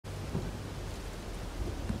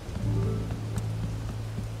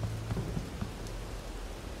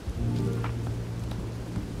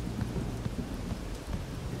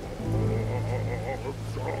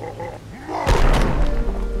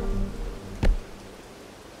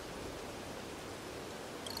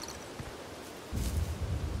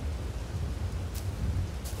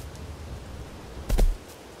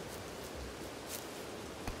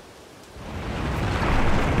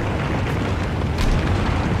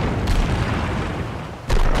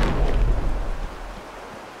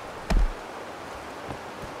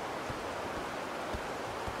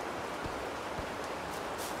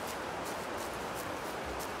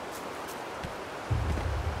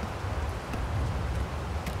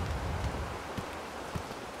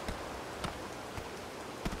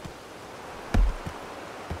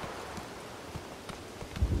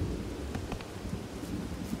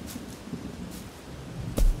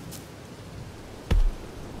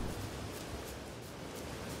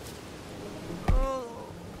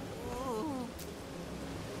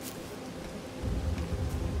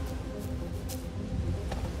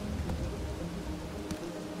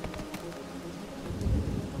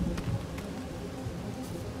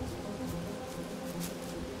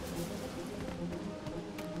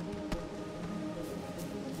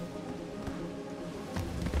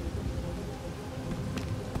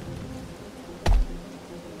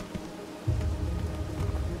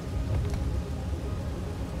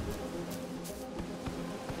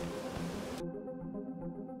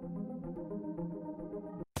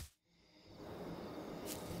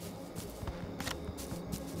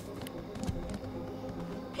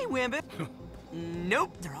Wambit.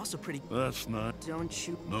 Nope, they're also pretty. That's not. Don't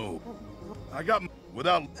shoot. No. I got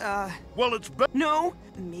without. Well, it's better. No.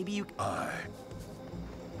 Maybe you.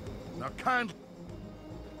 Now, kind.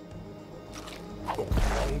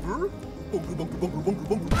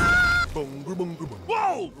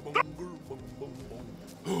 Whoa!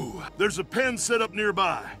 Ooh, there's a pen set up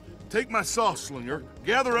nearby. Take my sauce slinger,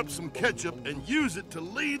 gather up some ketchup, and use it to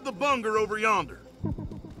lead the bunger over yonder.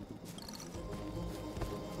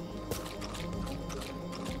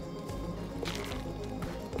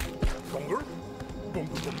 Bunger?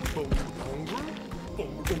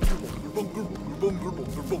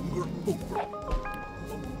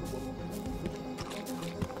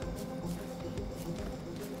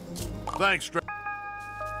 Thanks,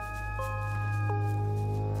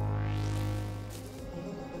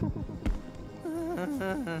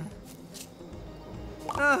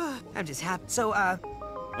 I'm just happy. So,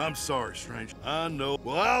 I'm sorry, stranger. I know.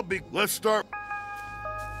 Well, let's start.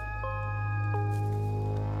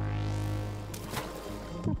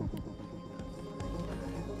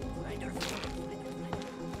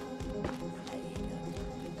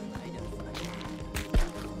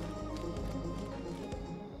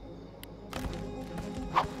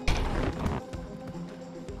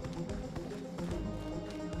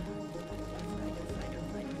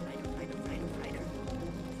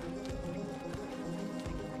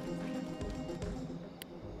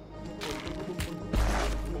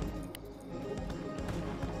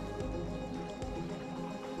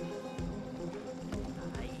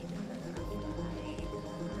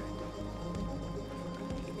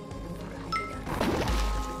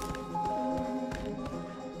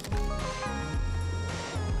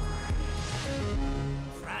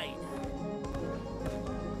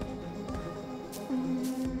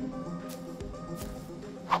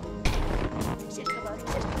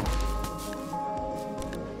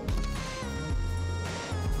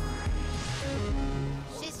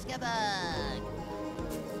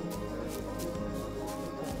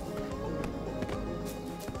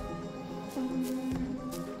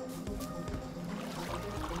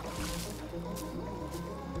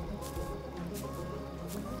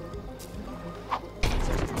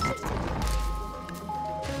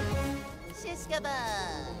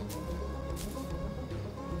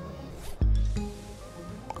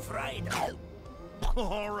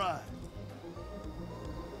 All right.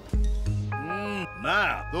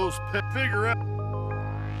 Now, those figure out.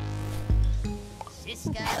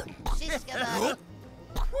 Shiska.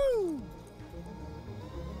 Woo!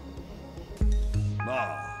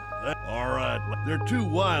 All right. They're too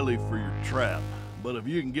wily for your trap, but if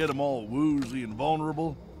you can get them all woozy and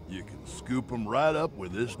vulnerable, you can scoop them right up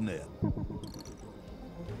with this net.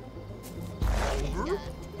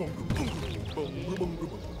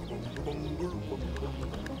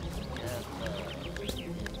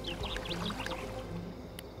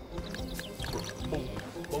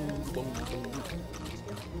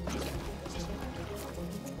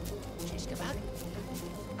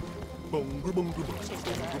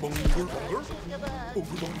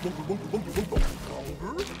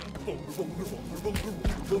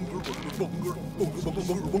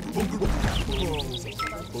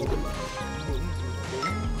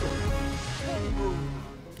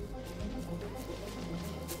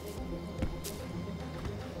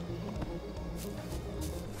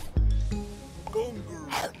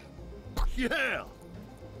 Yeah.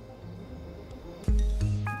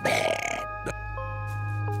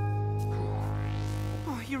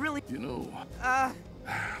 Oh, you really? You know.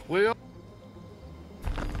 Well.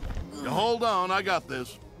 You hold on, I got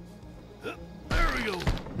this. There we go.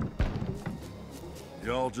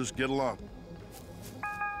 Y'all just get along.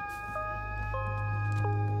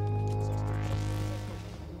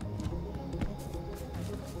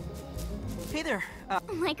 Hey there.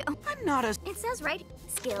 Like, I'm not as. it says right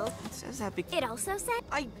skills. It says that because It also said,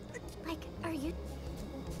 I. like, are you?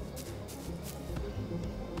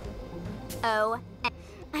 Oh,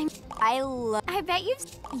 I bet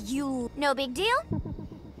you. No big deal.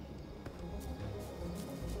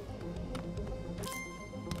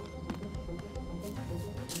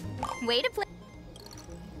 Way to play.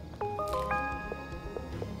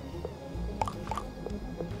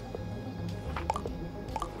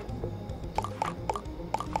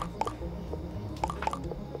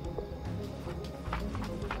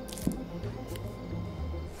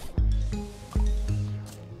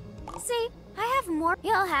 See, I have more.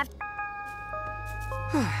 You'll have.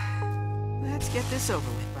 Let's get this over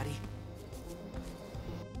with, buddy.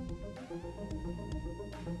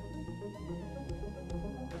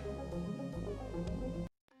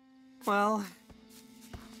 Well.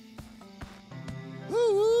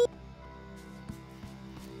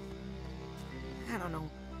 no.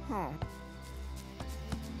 Oh.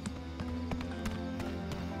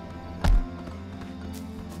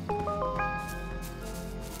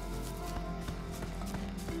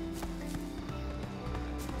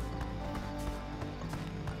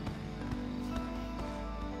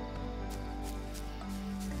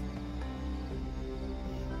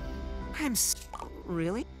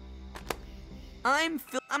 Really? I'm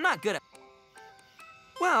not good at.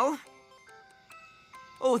 Well.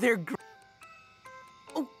 Oh, they're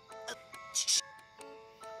oh. Shh.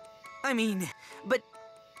 I mean, but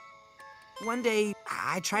one day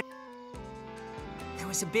I tried. There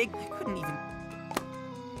was a big. I couldn't even.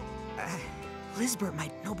 Lizbert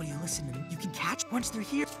might. Nobody will listen to me. You can catch once they're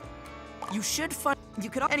here. You should find. You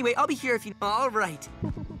could. Anyway, I'll be here if you. All right.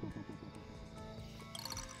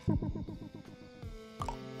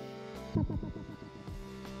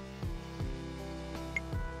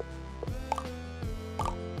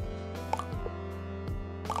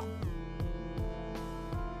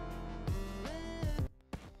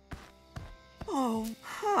 Oh,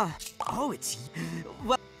 huh. Oh, it's...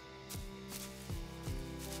 Well...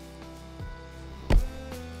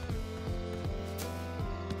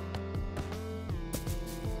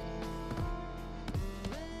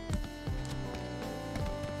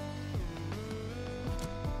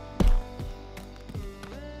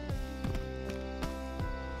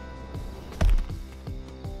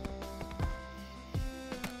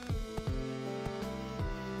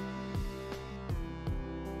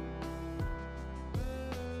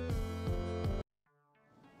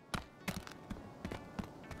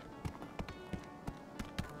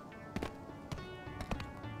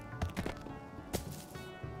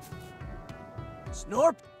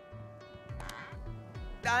 Snorp!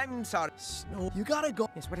 I'm sorry. Snorp. You gotta go.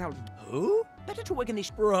 Yes, what hell? Who? Better to waken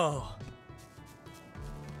this. Bro.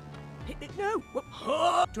 No.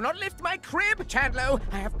 Do not lift my crib, Chandler.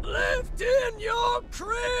 I have. Lift in your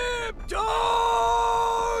crib,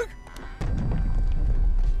 dog!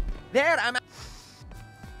 There, I'm.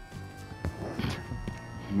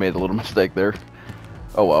 Made a little mistake there.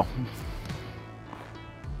 Oh well.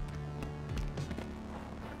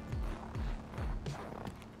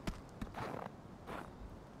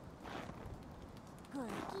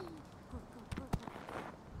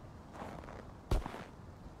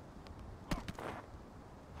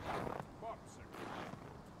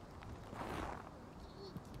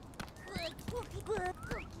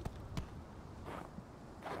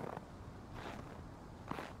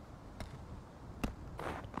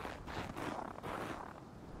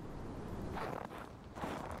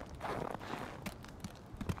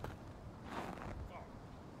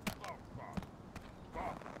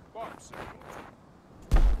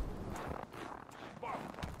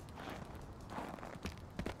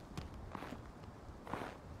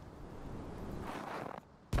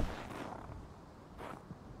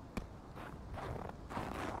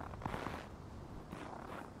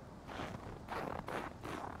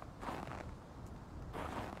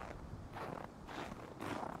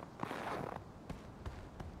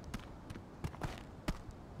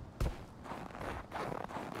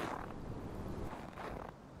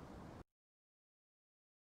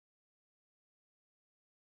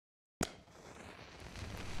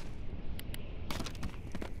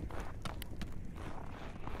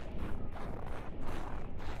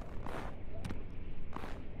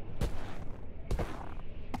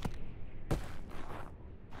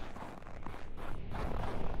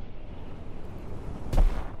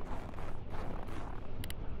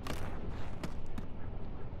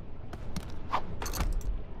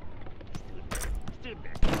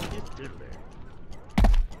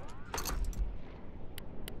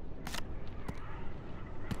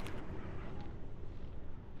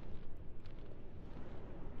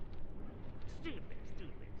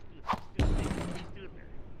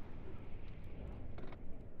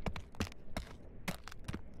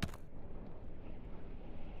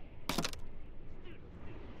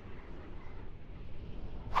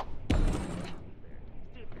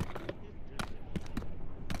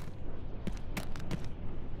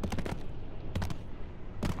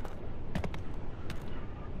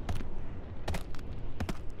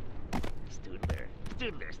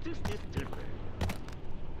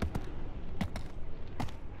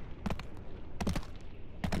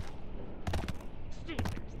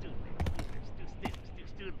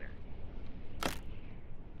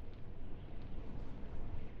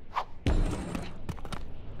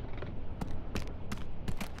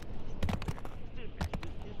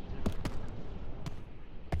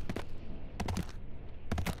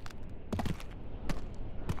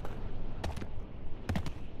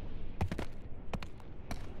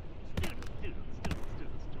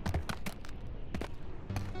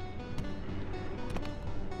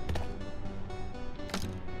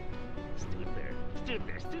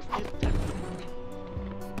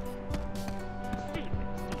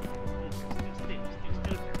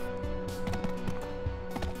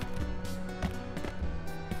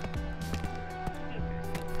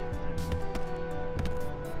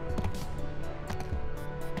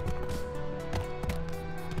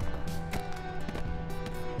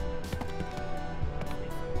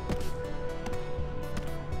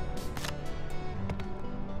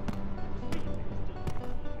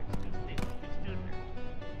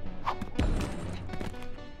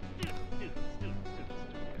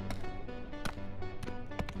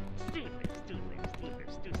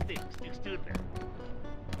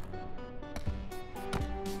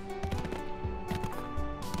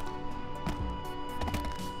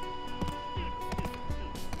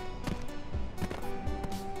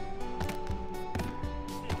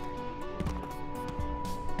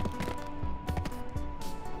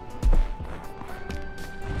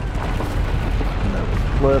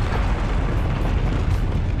 left.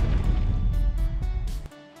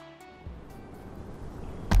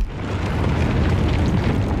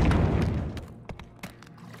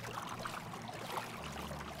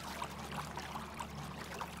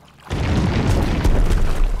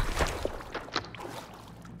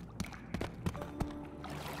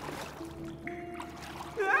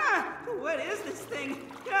 What is this thing?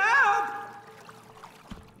 Help!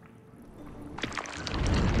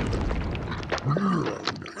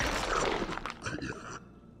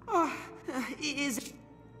 Oh, is...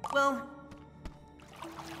 Well...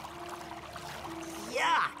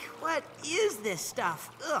 Yuck! What is this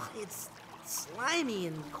stuff? Ugh, it's slimy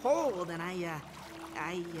and cold, and I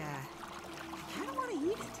kind of want to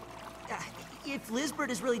eat it. If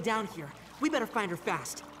Lizbert is really down here, we better find her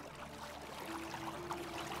fast.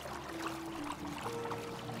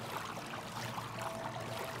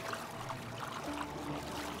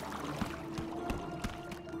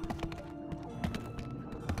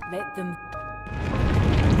 Let them...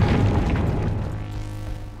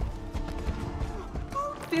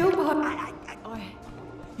 Phil,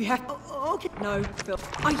 you have... Okay. No, Phil.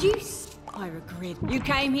 Are you... I regret. You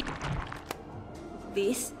came here...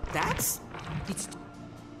 This? That's... It's...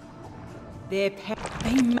 Their pet...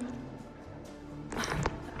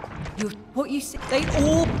 What you said... They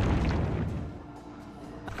all...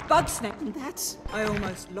 Bugsnax. That's... I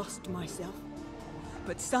almost lost myself.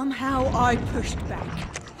 But somehow I pushed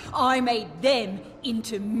back. I made them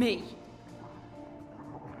into me.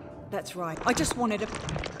 That's right. I just wanted to...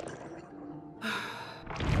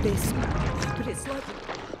 This... But it's like...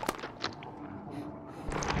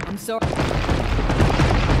 I'm sorry.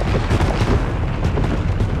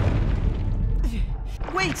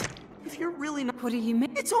 Wait! If you're really not... What do you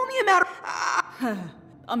mean? It's only a matter...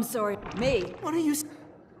 I'm sorry. Me? What are you...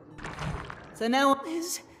 So now...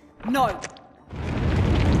 Is... No.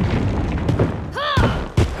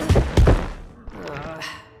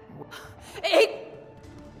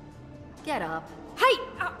 Get up. Hey!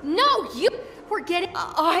 No, you... We're getting...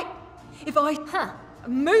 If I...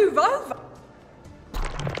 Move over...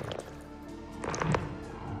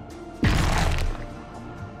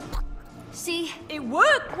 See? It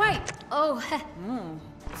worked! Wait. Oh.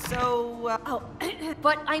 So,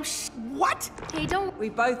 But I'm What? Hey, don't... We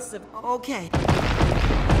both... Okay.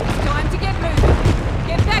 It's time to get moving.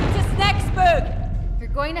 Get back to Snacksburg! You're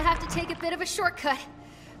going to have to take a bit of a shortcut.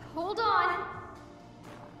 Hold on.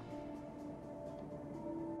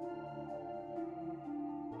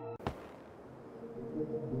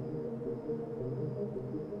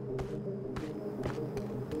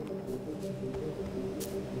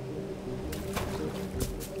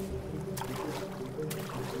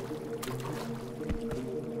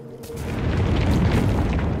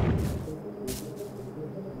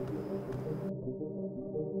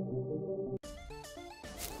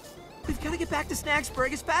 We've got to get back to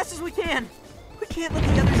Snacksburg as fast as we can. We can't let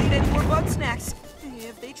the others eat any more Bugsnax.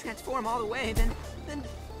 If they transform all the way,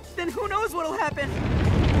 then who knows what'll happen?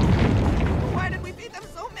 Why did we feed them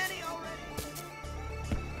so many already?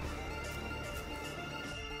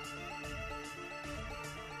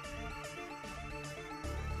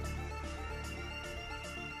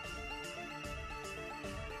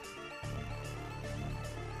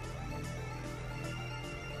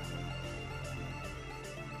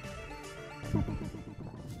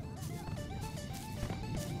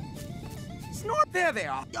 Snort! There they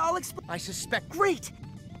are. I'll explain. I suspect... Great!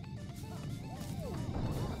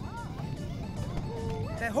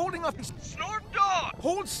 They're holding off these... Snort dog!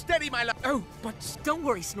 Hold steady, my love. Oh, but... Don't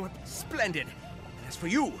worry, Snort. Splendid. And as for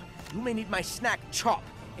you, you may need my snack chop.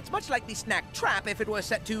 It's much like the snack trap if it were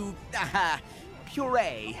set to...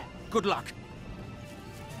 puree. Good luck.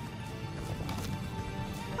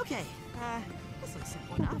 Okay, this looks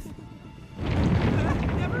simple enough.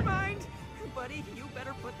 Never mind. Buddy, you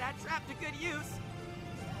better put that trap to good use.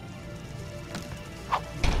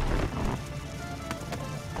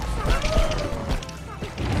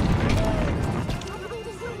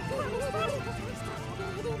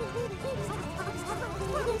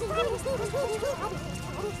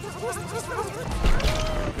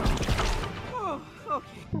 Oh,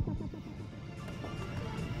 okay.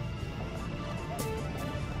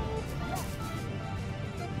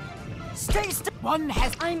 Stay still.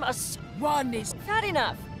 One is not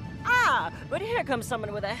enough. But here comes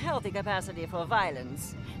someone with a healthy capacity for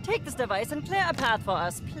violence. Take this device and clear a path for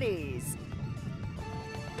us, please.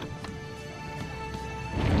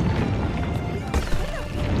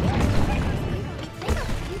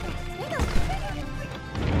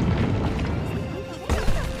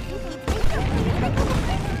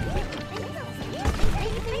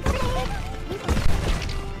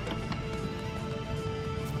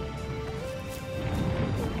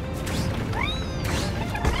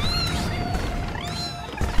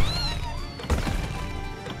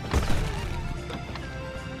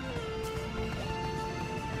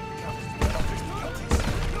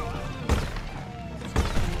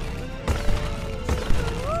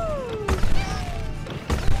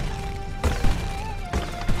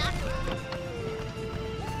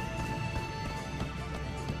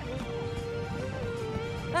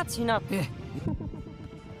 That's enough.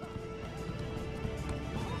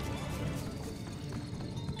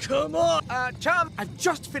 Come on! Chum, I've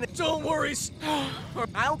just finished. Don't worry.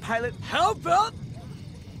 I'll pilot. How about...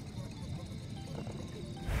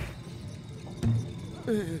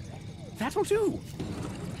 that'll do.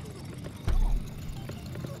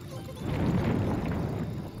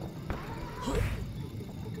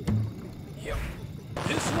 Yep.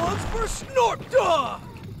 This one's for Snort Dog!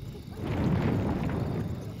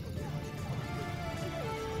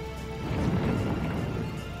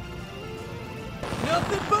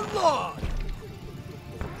 Nothing but log!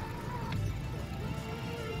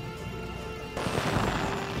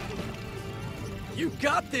 You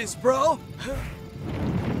got this, bro!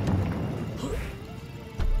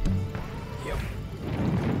 Yep.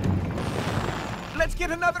 Let's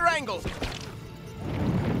get another angle!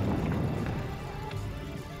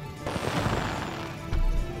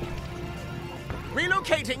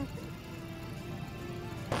 Relocating!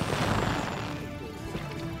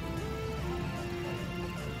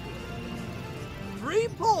 3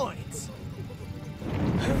 points!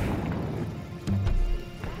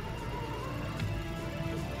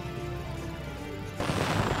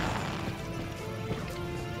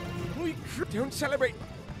 Don't celebrate!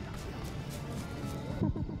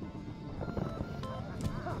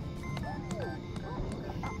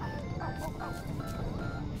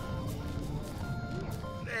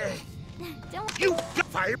 Don't. You got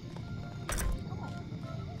fire!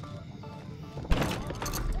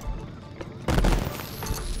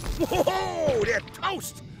 Whoa! They're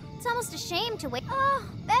toast! It's almost a shame to wait. Oh,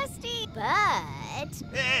 bestie. But.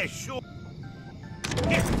 Yeah, sure.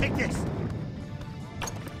 Here, take this.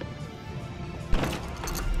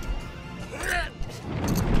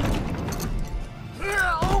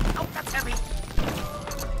 Oh, that's heavy.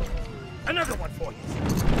 Another one for you.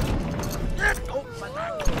 Oh, my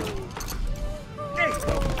back. There you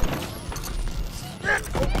go.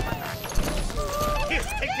 Oh, my back. Here,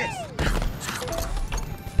 take this.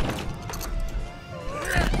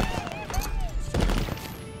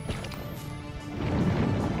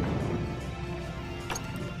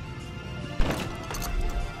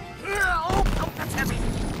 Oh, that's heavy.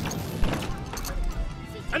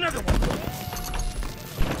 Another one.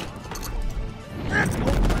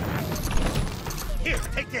 Here,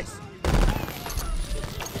 take this.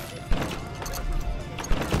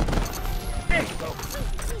 There you go.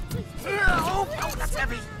 Oh, that's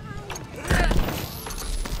heavy.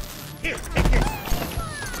 Here, take this.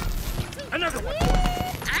 Another one.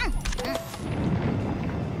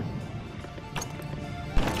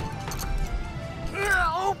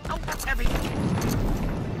 Oh, that's heavy.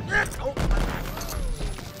 Oh, my back.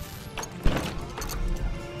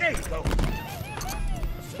 There you go.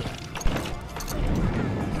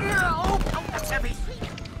 Oh, that's heavy.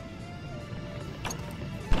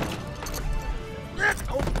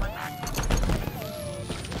 Oh, my back.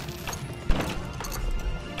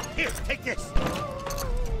 Here, take this.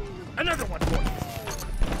 Another one for you.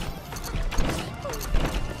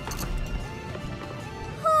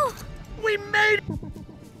 We made it!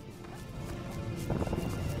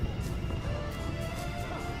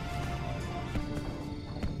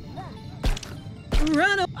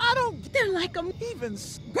 Run up. I don't. They're like a even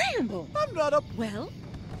scramble. I'm not up. Well.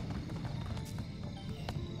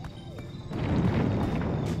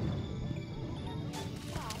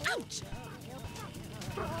 Ouch.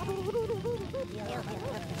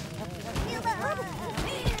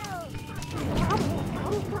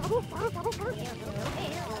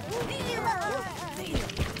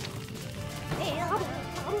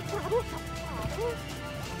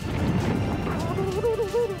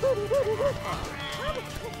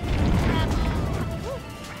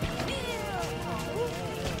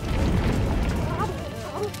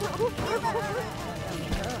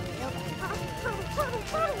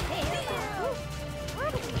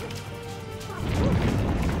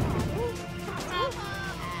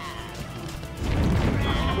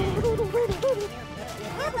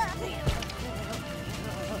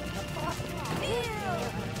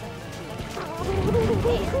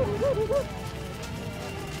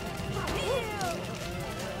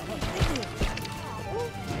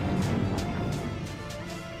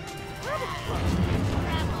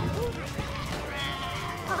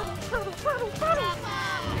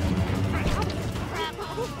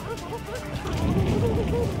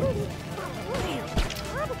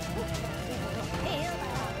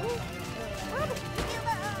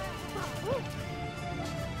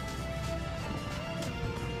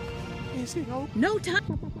 Is it over? No time.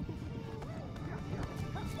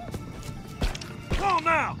 Come on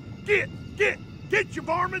now! Get, you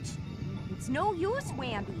varmints! It's no use,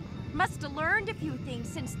 Wamby. Must have learned a few things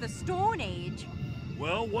since the Stone Age.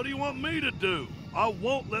 Well, what do you want me to do? I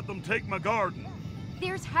won't let them take my garden.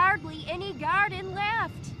 There's hardly any garden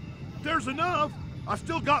left. There's enough. I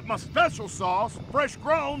still got my special sauce, fresh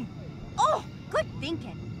grown. Oh, good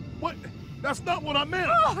thinking. What? That's not what I meant.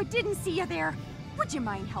 Oh, I didn't see you there. Would you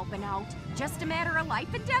mind helping out? Just a matter of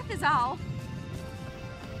life and death is all.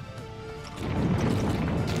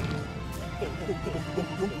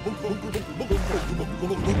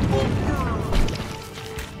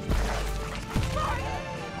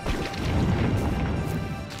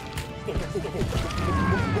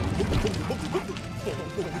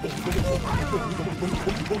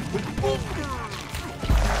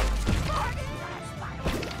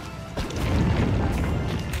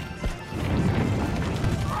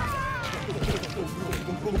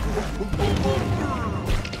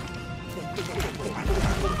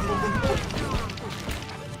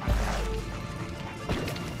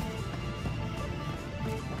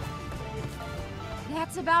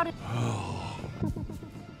 That's about it.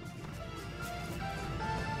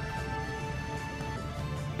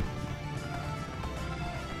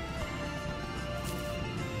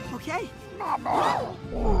 Okay. Ah,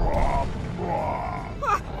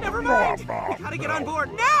 never mind. We gotta get on board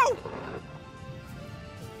now.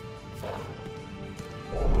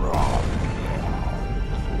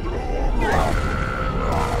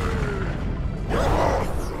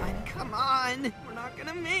 Come on. We're not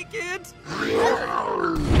gonna make it.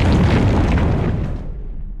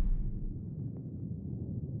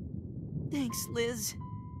 Thanks, Liz.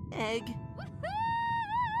 Egg.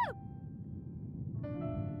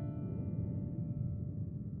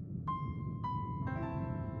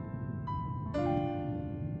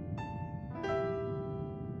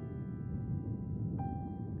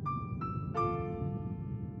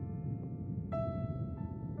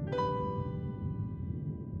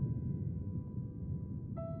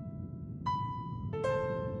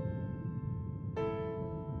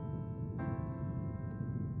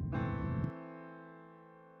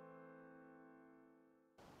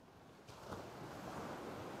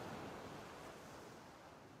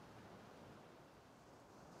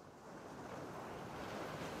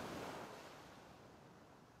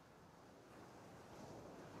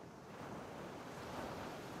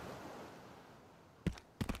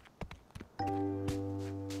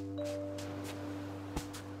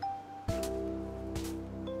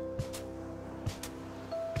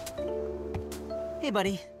 Hey,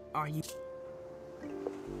 buddy. Are you...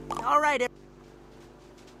 All right.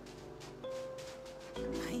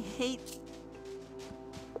 I hate...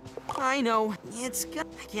 I know. It's good.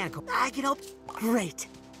 I can't go. I can help. Great.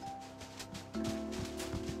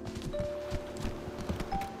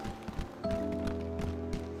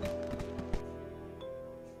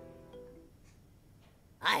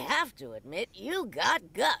 I have to admit, you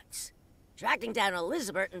got guts. Tracking down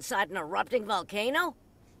Elizabeth inside an erupting volcano?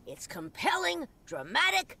 It's compelling,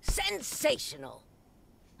 dramatic, sensational.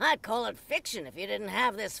 I'd call it fiction if you didn't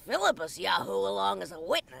have this Philippus Yahoo along as a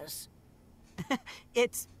witness.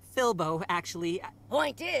 It's Philbo, actually.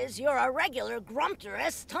 Point is, you're a regular Grumpter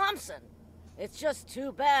S. Thompson. It's just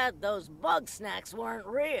too bad those Bugsnax weren't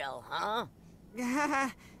real, huh?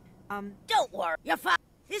 Don't worry, you're fine.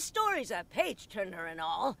 This story's a page-turner and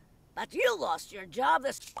all, but you lost your job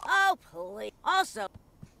this... Oh, please. Also...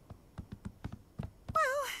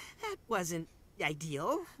 Well, that wasn't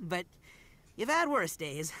ideal, but you've had worse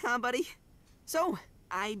days, huh, buddy? So,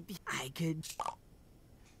 I could...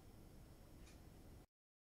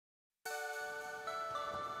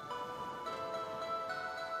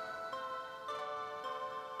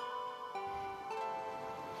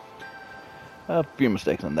 A few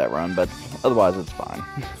mistakes in that run, but otherwise it's fine.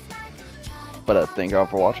 But thank you all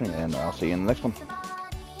for watching, and I'll see you in the next one.